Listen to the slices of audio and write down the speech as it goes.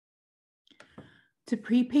To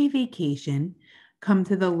prepay vacation, come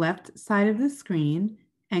to the left side of the screen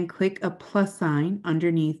and click a plus sign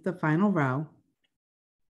underneath the final row.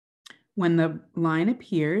 When the line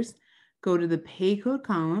appears, go to the pay code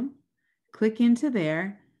column, click into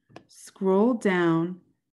there, scroll down,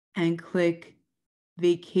 and click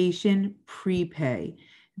Vacation Prepay.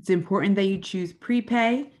 It's important that you choose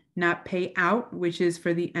prepay, not pay out, which is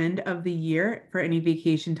for the end of the year for any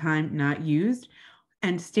vacation time not used.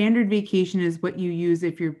 And standard vacation is what you use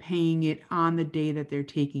if you're paying it on the day that they're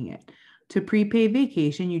taking it. To prepay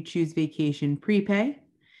vacation, you choose vacation prepay.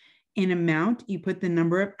 In amount, you put the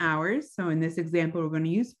number of hours. So in this example, we're going to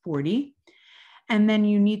use 40. And then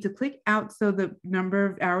you need to click out so the number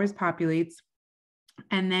of hours populates,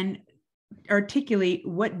 and then articulate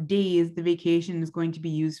what days the vacation is going to be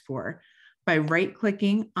used for by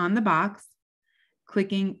right-clicking on the box,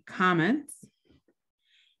 clicking comments,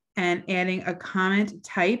 and adding a comment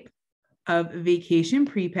type of vacation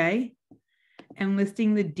prepay and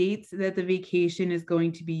listing the dates that the vacation is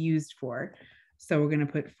going to be used for. So we're going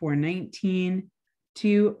to put 4/19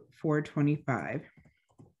 to 4/25.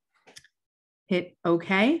 Hit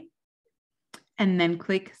OK, and then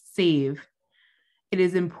click Save. It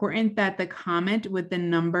is important that the comment with the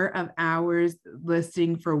number of hours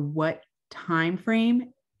listing for what time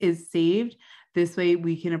frame is saved. This way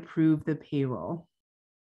we can approve the payroll.